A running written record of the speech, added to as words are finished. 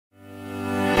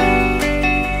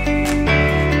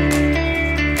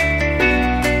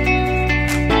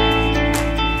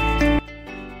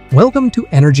Welcome to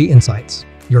Energy Insights,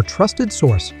 your trusted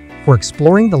source for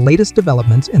exploring the latest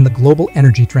developments in the global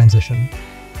energy transition.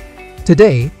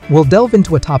 Today, we'll delve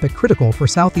into a topic critical for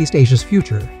Southeast Asia's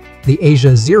future, the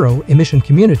Asia Zero Emission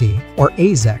Community, or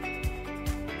AZEC.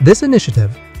 This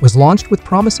initiative was launched with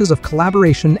promises of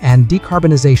collaboration and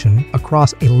decarbonization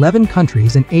across 11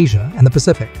 countries in Asia and the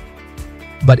Pacific.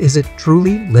 But is it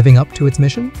truly living up to its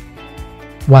mission?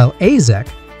 While AZEC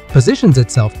positions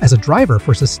itself as a driver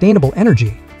for sustainable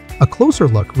energy, a closer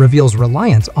look reveals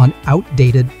reliance on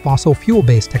outdated fossil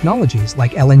fuel-based technologies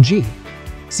like LNG,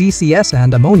 CCS,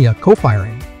 and ammonia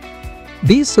co-firing.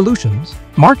 These solutions,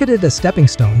 marketed as stepping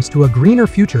stones to a greener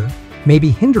future, may be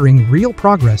hindering real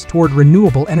progress toward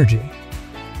renewable energy.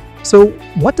 So,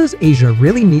 what does Asia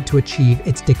really need to achieve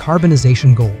its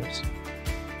decarbonization goals?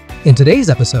 In today's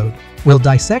episode, we'll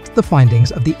dissect the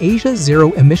findings of the Asia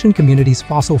Zero Emission Community's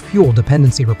Fossil Fuel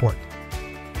Dependency Report.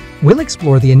 We'll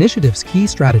explore the initiative's key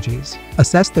strategies,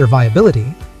 assess their viability,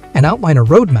 and outline a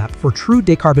roadmap for true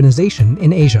decarbonization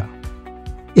in Asia.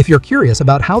 If you're curious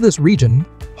about how this region,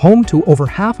 home to over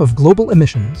half of global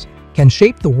emissions, can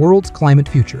shape the world's climate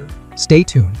future, stay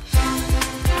tuned.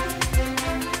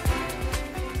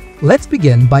 Let's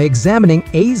begin by examining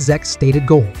AZEC's stated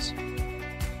goals.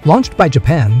 Launched by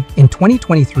Japan in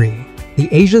 2023, the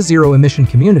Asia Zero Emission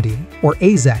Community, or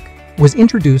AZEC, was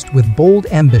introduced with bold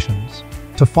ambitions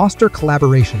to foster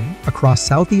collaboration across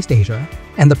Southeast Asia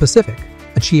and the Pacific,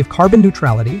 achieve carbon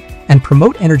neutrality, and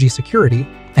promote energy security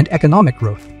and economic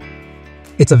growth.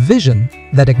 It's a vision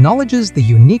that acknowledges the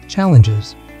unique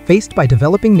challenges faced by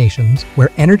developing nations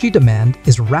where energy demand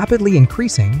is rapidly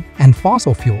increasing and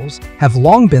fossil fuels have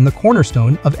long been the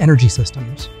cornerstone of energy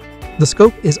systems. The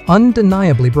scope is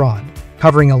undeniably broad,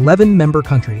 covering 11 member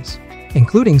countries,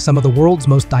 including some of the world's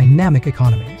most dynamic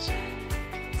economies.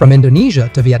 From Indonesia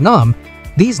to Vietnam,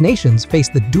 these nations face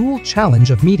the dual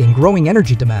challenge of meeting growing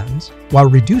energy demands while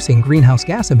reducing greenhouse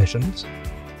gas emissions.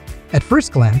 At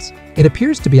first glance, it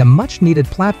appears to be a much-needed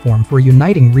platform for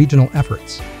uniting regional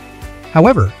efforts.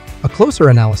 However, a closer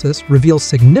analysis reveals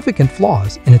significant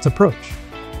flaws in its approach.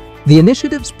 The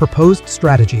initiative's proposed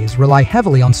strategies rely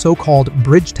heavily on so-called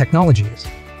bridge technologies.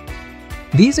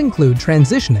 These include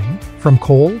transitioning from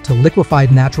coal to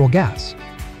liquefied natural gas,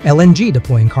 LNG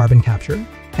deploying carbon capture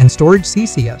and storage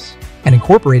CCS, and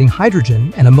incorporating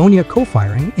hydrogen and ammonia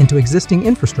co-firing into existing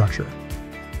infrastructure.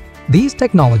 These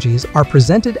technologies are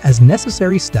presented as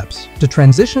necessary steps to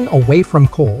transition away from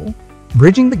coal,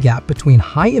 bridging the gap between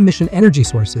high-emission energy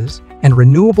sources and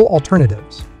renewable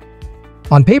alternatives.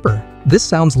 On paper, this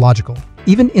sounds logical,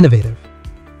 even innovative.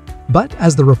 But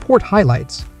as the report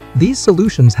highlights, these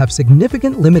solutions have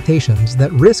significant limitations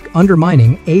that risk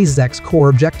undermining AZEC's core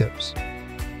objectives.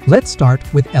 Let's start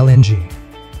with LNG.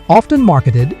 Often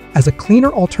marketed as a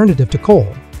cleaner alternative to coal,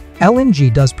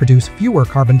 LNG does produce fewer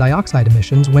carbon dioxide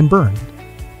emissions when burned.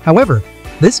 However,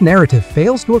 this narrative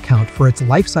fails to account for its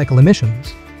life cycle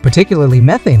emissions, particularly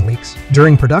methane leaks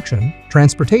during production,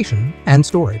 transportation, and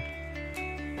storage.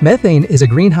 Methane is a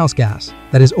greenhouse gas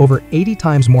that is over 80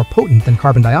 times more potent than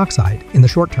carbon dioxide in the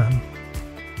short term.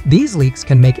 These leaks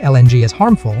can make LNG as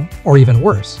harmful, or even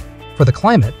worse, for the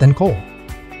climate than coal.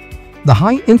 The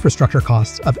high infrastructure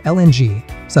costs of LNG,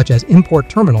 such as import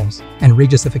terminals and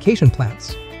regasification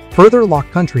plants, further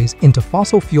lock countries into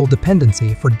fossil fuel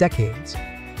dependency for decades,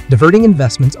 diverting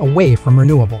investments away from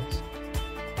renewables.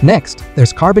 Next,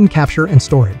 there's carbon capture and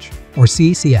storage, or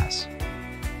CCS.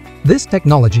 This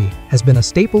technology has been a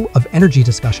staple of energy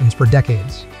discussions for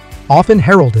decades, often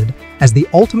heralded as the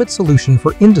ultimate solution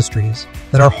for industries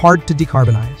that are hard to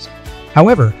decarbonize.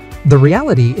 However, the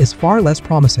reality is far less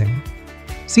promising.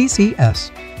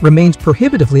 CCS remains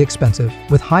prohibitively expensive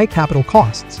with high capital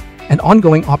costs and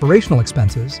ongoing operational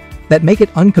expenses that make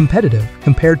it uncompetitive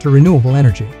compared to renewable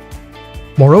energy.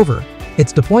 Moreover,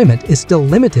 its deployment is still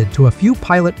limited to a few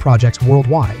pilot projects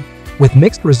worldwide, with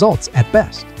mixed results at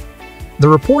best. The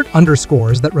report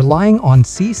underscores that relying on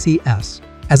CCS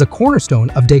as a cornerstone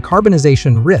of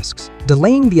decarbonization risks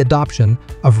delaying the adoption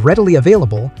of readily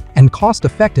available and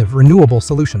cost-effective renewable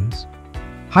solutions.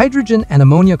 Hydrogen and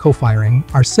ammonia co-firing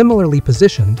are similarly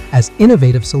positioned as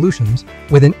innovative solutions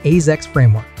within AZEC's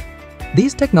framework.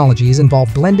 These technologies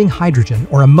involve blending hydrogen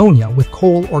or ammonia with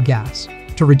coal or gas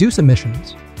to reduce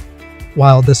emissions.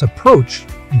 While this approach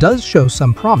does show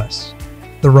some promise,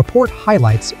 the report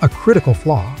highlights a critical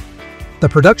flaw. The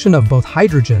production of both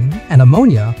hydrogen and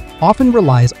ammonia often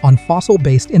relies on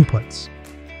fossil-based inputs.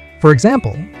 For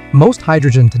example, most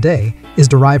hydrogen today is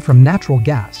derived from natural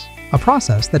gas, a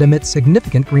process that emits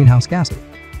significant greenhouse gases.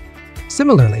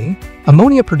 Similarly,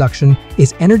 ammonia production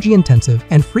is energy-intensive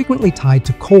and frequently tied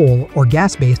to coal or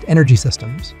gas-based energy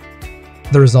systems.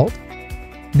 The result?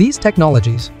 These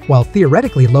technologies, while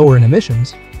theoretically lower in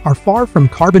emissions, are far from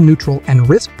carbon neutral and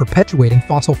risk perpetuating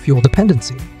fossil fuel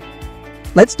dependency.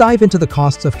 Let's dive into the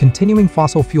costs of continuing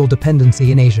fossil fuel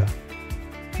dependency in Asia.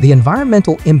 The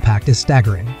environmental impact is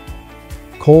staggering.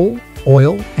 Coal,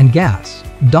 oil, and gas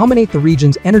dominate the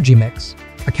region's energy mix,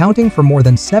 accounting for more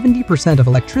than 70% of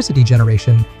electricity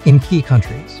generation in key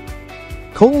countries.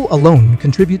 Coal alone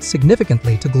contributes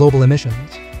significantly to global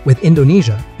emissions, with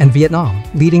Indonesia and Vietnam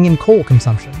leading in coal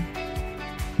consumption.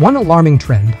 One alarming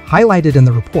trend highlighted in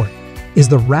the report is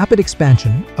the rapid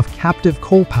expansion of captive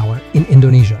coal power in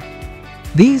Indonesia.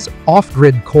 These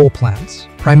off-grid coal plants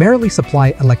primarily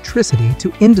supply electricity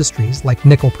to industries like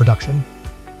nickel production,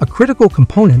 a critical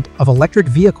component of electric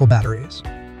vehicle batteries.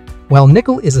 While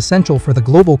nickel is essential for the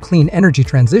global clean energy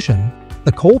transition,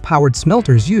 the coal-powered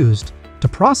smelters used to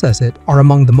process it are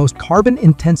among the most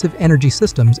carbon-intensive energy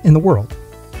systems in the world.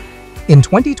 In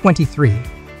 2023,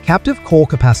 captive coal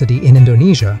capacity in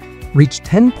Indonesia reached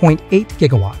 10.8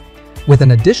 gigawatt, with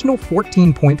an additional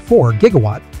 14.4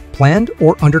 gigawatt planned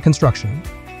or under construction.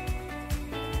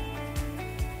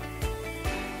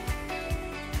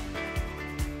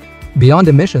 Beyond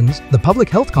emissions, the public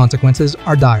health consequences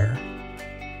are dire.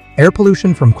 Air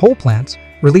pollution from coal plants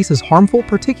releases harmful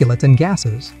particulates and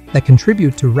gases that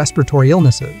contribute to respiratory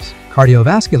illnesses,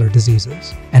 cardiovascular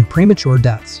diseases, and premature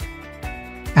deaths.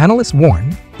 Analysts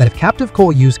warn that if captive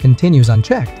coal use continues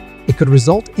unchecked, it could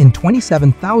result in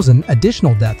 27,000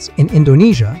 additional deaths in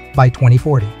Indonesia by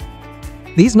 2040.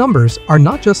 These numbers are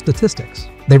not just statistics.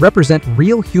 They represent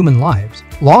real human lives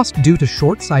lost due to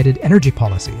short-sighted energy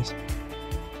policies.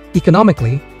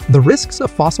 Economically, the risks of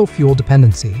fossil fuel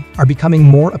dependency are becoming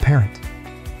more apparent.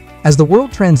 As the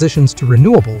world transitions to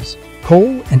renewables,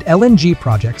 coal and LNG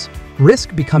projects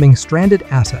risk becoming stranded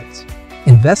assets,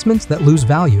 investments that lose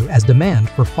value as demand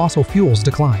for fossil fuels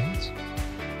declines.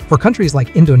 For countries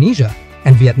like Indonesia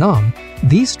and Vietnam,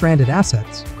 these stranded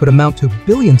assets could amount to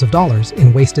billions of dollars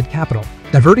in wasted capital,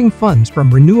 diverting funds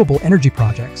from renewable energy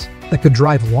projects that could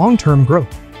drive long-term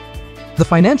growth. The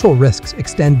financial risks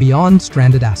extend beyond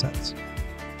stranded assets.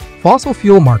 Fossil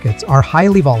fuel markets are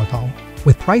highly volatile,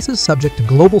 with prices subject to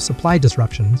global supply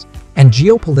disruptions and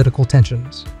geopolitical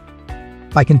tensions.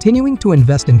 By continuing to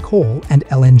invest in coal and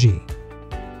LNG,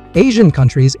 Asian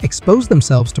countries expose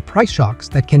themselves to price shocks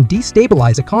that can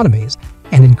destabilize economies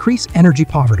and increase energy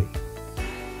poverty.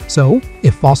 So,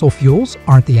 if fossil fuels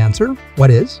aren't the answer, what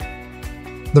is?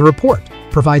 The report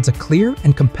provides a clear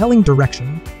and compelling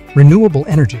direction: renewable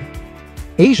energy.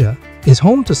 Asia is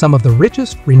home to some of the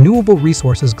richest renewable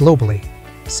resources globally: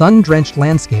 sun-drenched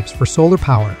landscapes for solar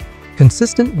power,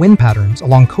 consistent wind patterns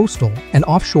along coastal and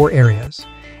offshore areas,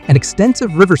 and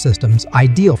extensive river systems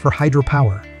ideal for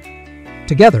hydropower.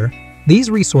 Together, these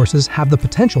resources have the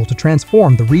potential to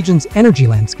transform the region's energy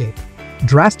landscape,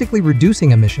 drastically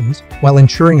reducing emissions while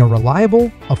ensuring a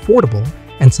reliable, affordable,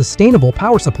 and sustainable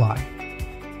power supply.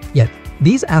 Yet,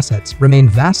 these assets remain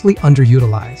vastly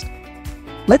underutilized.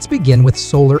 Let's begin with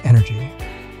solar energy.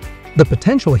 The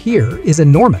potential here is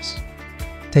enormous.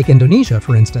 Take Indonesia,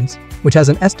 for instance, which has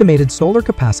an estimated solar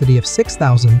capacity of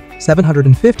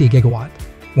 6,750 gigawatt,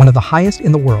 one of the highest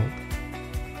in the world.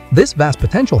 This vast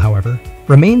potential, however,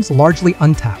 remains largely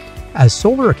untapped, as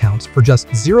solar accounts for just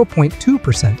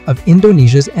 0.2% of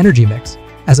Indonesia's energy mix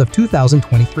as of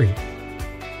 2023.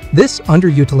 This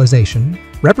underutilization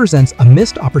represents a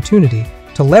missed opportunity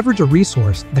to leverage a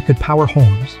resource that could power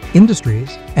homes,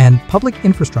 industries, and public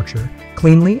infrastructure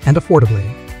cleanly and affordably.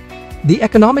 The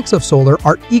economics of solar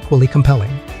are equally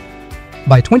compelling.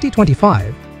 By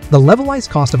 2025, the levelized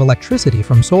cost of electricity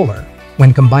from solar,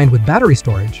 when combined with battery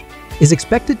storage, is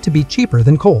expected to be cheaper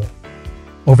than coal.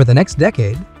 Over the next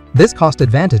decade, this cost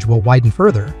advantage will widen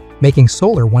further, making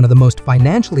solar one of the most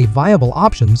financially viable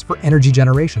options for energy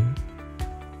generation.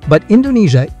 But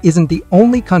Indonesia isn't the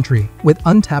only country with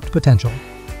untapped potential.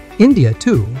 India,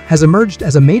 too, has emerged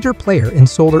as a major player in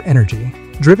solar energy,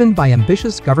 driven by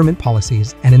ambitious government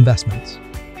policies and investments.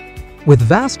 With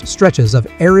vast stretches of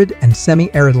arid and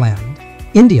semi-arid land,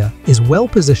 India is well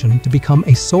positioned to become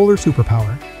a solar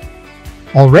superpower.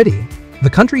 Already, the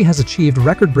country has achieved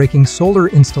record-breaking solar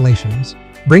installations,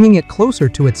 bringing it closer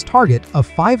to its target of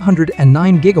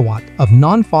 509 gigawatt of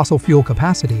non-fossil fuel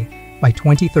capacity by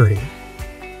 2030.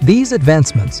 These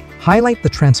advancements highlight the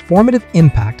transformative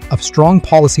impact of strong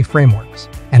policy frameworks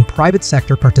and private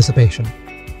sector participation.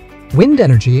 Wind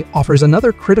energy offers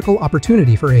another critical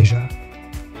opportunity for Asia.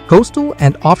 Coastal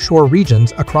and offshore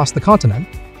regions across the continent,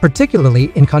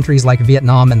 particularly in countries like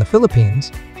Vietnam and the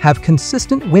Philippines, have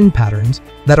consistent wind patterns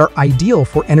that are ideal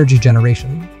for energy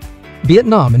generation.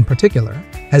 Vietnam, in particular,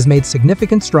 has made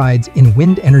significant strides in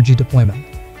wind energy deployment,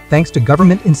 thanks to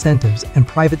government incentives and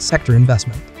private sector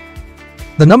investment.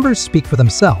 The numbers speak for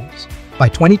themselves. By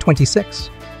 2026,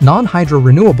 non-hydro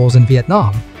renewables in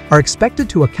Vietnam are expected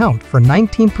to account for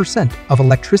 19% of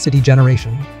electricity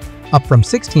generation, up from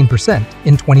 16%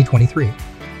 in 2023.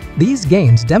 These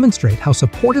gains demonstrate how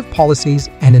supportive policies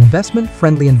and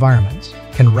investment-friendly environments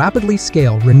can rapidly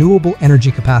scale renewable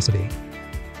energy capacity.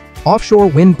 Offshore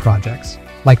wind projects,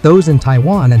 like those in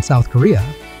Taiwan and South Korea,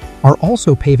 are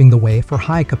also paving the way for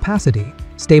high-capacity,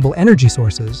 stable energy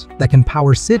sources that can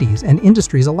power cities and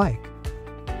industries alike.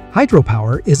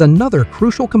 Hydropower is another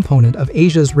crucial component of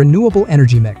Asia's renewable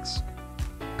energy mix.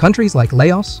 Countries like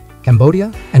Laos,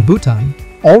 Cambodia, and Bhutan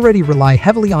already rely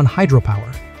heavily on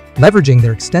hydropower, leveraging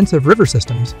their extensive river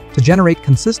systems to generate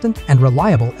consistent and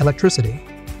reliable electricity.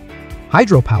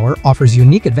 Hydropower offers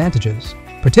unique advantages,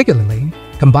 particularly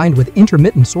combined with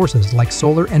intermittent sources like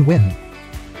solar and wind.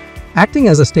 Acting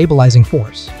as a stabilizing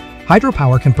force,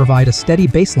 hydropower can provide a steady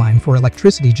baseline for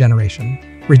electricity generation,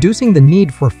 reducing the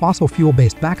need for fossil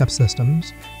fuel-based backup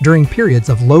systems during periods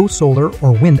of low solar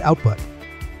or wind output.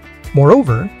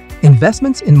 Moreover,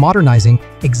 investments in modernizing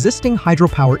existing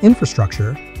hydropower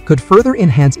infrastructure could further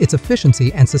enhance its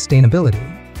efficiency and sustainability,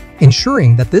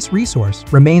 ensuring that this resource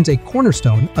remains a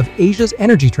cornerstone of Asia's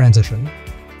energy transition.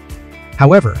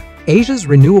 However, Asia's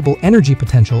renewable energy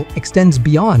potential extends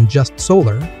beyond just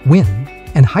solar, wind,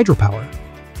 and hydropower.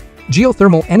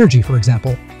 Geothermal energy, for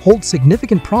example, holds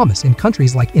significant promise in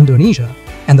countries like Indonesia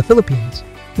and the Philippines,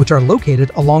 which are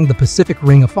located along the Pacific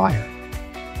Ring of Fire.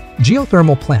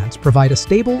 Geothermal plants provide a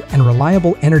stable and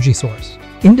reliable energy source,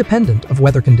 independent of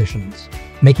weather conditions,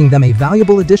 making them a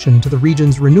valuable addition to the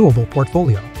region's renewable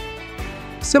portfolio.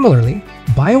 Similarly,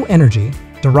 bioenergy,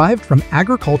 derived from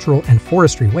agricultural and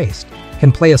forestry waste,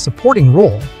 can play a supporting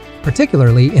role,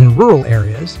 particularly in rural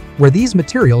areas where these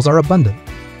materials are abundant.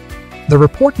 The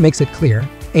report makes it clear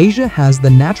Asia has the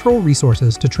natural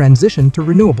resources to transition to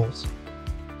renewables.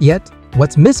 Yet,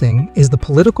 what's missing is the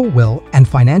political will and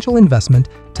financial investment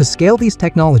to scale these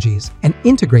technologies and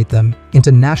integrate them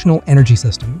into national energy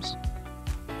systems.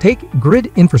 Take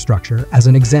grid infrastructure as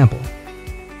an example.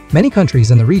 Many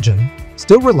countries in the region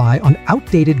still rely on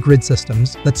outdated grid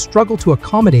systems that struggle to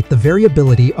accommodate the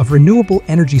variability of renewable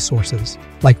energy sources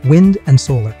like wind and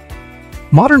solar.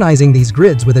 Modernizing these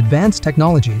grids with advanced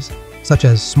technologies, such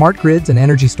as smart grids and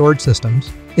energy storage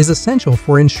systems, is essential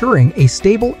for ensuring a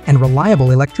stable and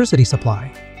reliable electricity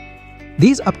supply.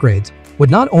 These upgrades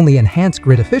would not only enhance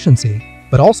grid efficiency,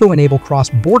 but also enable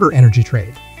cross-border energy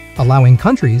trade, allowing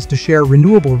countries to share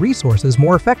renewable resources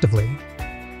more effectively.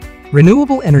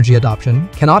 Renewable energy adoption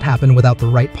cannot happen without the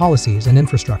right policies and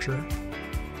infrastructure.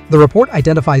 The report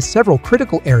identifies several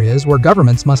critical areas where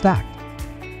governments must act.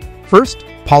 First,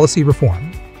 policy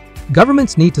reform.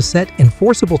 Governments need to set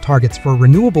enforceable targets for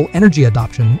renewable energy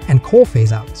adoption and coal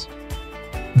phase-outs.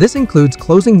 This includes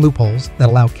closing loopholes that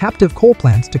allow captive coal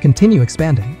plants to continue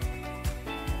expanding.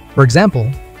 For example,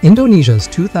 Indonesia's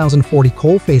 2040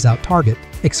 coal phase-out target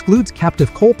excludes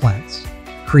captive coal plants,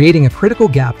 creating a critical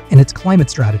gap in its climate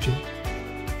strategy.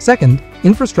 Second,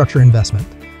 infrastructure investment.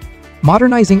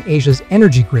 Modernizing Asia's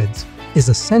energy grids is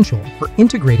essential for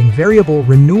integrating variable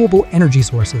renewable energy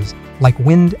sources like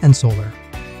wind and solar.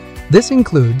 This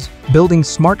includes building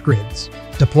smart grids,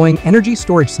 deploying energy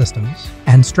storage systems,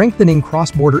 and strengthening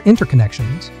cross-border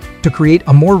interconnections to create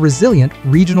a more resilient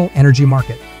regional energy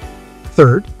market.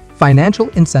 Third, financial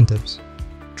incentives.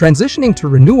 Transitioning to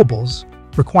renewables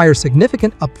requires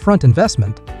significant upfront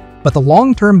investment, but the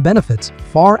long-term benefits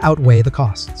far outweigh the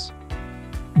costs.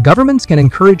 Governments can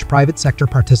encourage private sector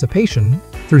participation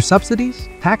through subsidies,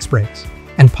 tax breaks,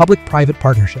 and public-private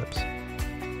partnerships.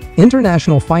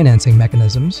 International financing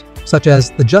mechanisms, such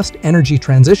as the Just Energy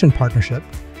Transition Partnership,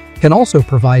 can also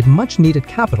provide much-needed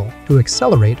capital to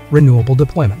accelerate renewable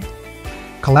deployment.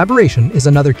 Collaboration is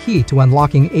another key to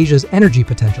unlocking Asia's energy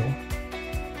potential.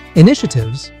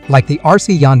 Initiatives like the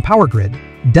ASEAN Power Grid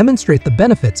demonstrate the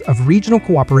benefits of regional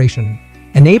cooperation,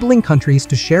 enabling countries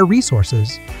to share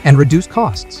resources and reduce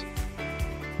costs.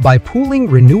 By pooling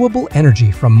renewable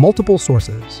energy from multiple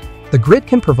sources, the grid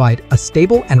can provide a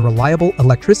stable and reliable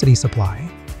electricity supply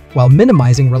while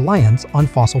minimizing reliance on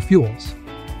fossil fuels.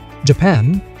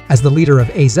 Japan, as the leader of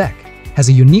AZEC, has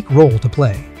a unique role to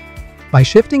play. By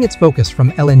shifting its focus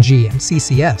from LNG and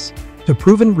CCS to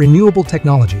proven renewable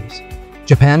technologies,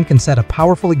 Japan can set a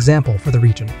powerful example for the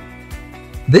region.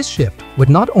 This shift would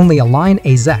not only align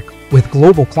AZEC with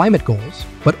global climate goals,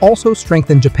 but also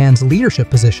strengthen Japan's leadership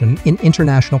position in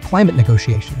international climate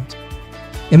negotiations.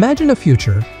 Imagine a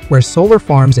future where solar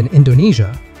farms in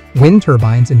Indonesia, wind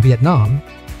turbines in Vietnam,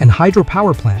 and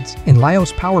hydropower plants in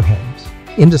Laos power homes,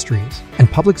 industries,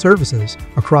 and public services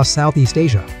across Southeast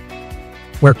Asia,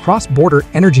 where cross-border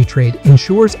energy trade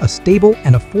ensures a stable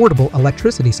and affordable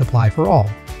electricity supply for all,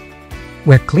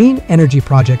 where clean energy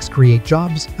projects create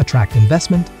jobs, attract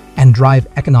investment, and drive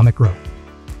economic growth.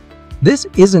 This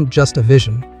isn't just a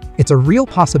vision, it's a real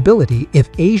possibility if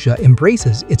Asia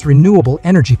embraces its renewable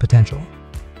energy potential.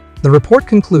 The report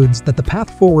concludes that the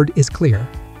path forward is clear.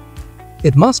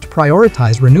 It must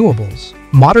prioritize renewables,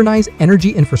 modernize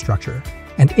energy infrastructure,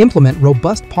 and implement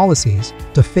robust policies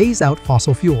to phase out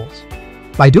fossil fuels.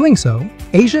 By doing so,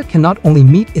 Asia can not only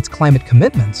meet its climate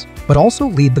commitments, but also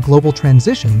lead the global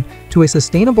transition to a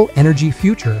sustainable energy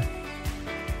future.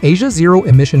 Asia Zero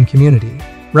Emission Community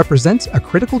represents a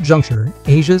critical juncture in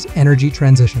Asia's energy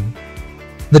transition.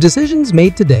 The decisions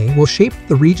made today will shape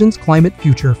the region's climate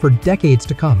future for decades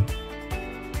to come.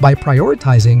 By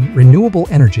prioritizing renewable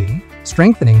energy,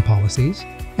 strengthening policies,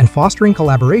 and fostering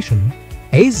collaboration,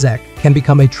 AZEC can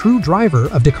become a true driver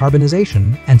of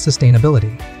decarbonization and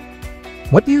sustainability.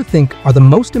 What do you think are the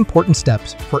most important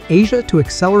steps for Asia to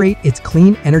accelerate its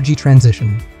clean energy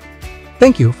transition?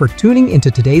 Thank you for tuning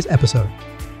into today's episode.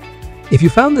 If you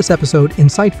found this episode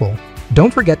insightful,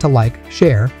 don't forget to like,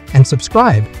 share, and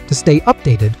subscribe to stay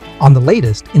updated on the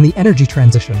latest in the energy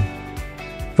transition.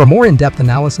 For more in-depth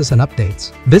analysis and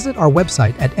updates, visit our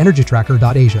website at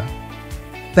energytracker.asia.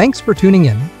 Thanks for tuning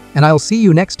in, and I'll see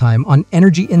you next time on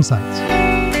Energy Insights.